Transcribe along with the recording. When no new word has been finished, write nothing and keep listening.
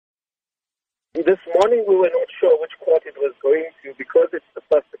This morning we were not sure which court it was going to because it's the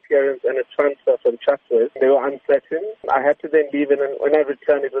first appearance and a transfer from Chatsworth. They were uncertain. I had to then leave, and when I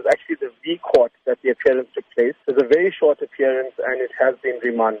returned, it was actually the V court that the appearance took place. It was a very short appearance, and it has been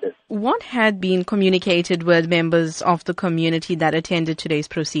remanded. What had been communicated with members of the community that attended today's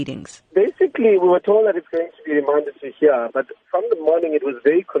proceedings? Basically, we were told that it's going to be remanded to here, but from the morning it was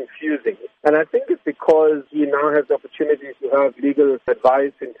very confusing. And I think it's because he now has the opportunity to have legal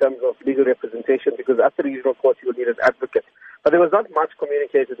advice in terms of legal representation, because at the regional court he will need an advocate. But there was not much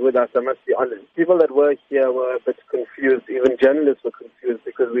communicated with us, I must be honest. People that were here were a bit confused. Even journalists were confused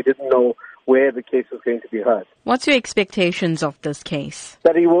because we didn't know where the case was going to be heard. What's your expectations of this case?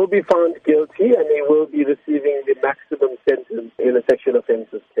 That he will be found guilty and he will be receiving the maximum sentence in a sexual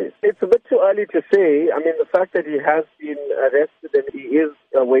offences case. It's a bit too early to say. I mean, the fact that he has been arrested and he is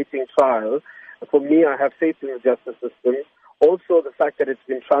awaiting trial, for me, I have faith in the justice system. Also, the fact that it's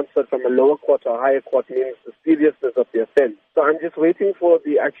been transferred from a lower court to a higher court means the seriousness of the offence. So I'm just waiting for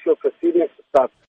the actual proceedings to start.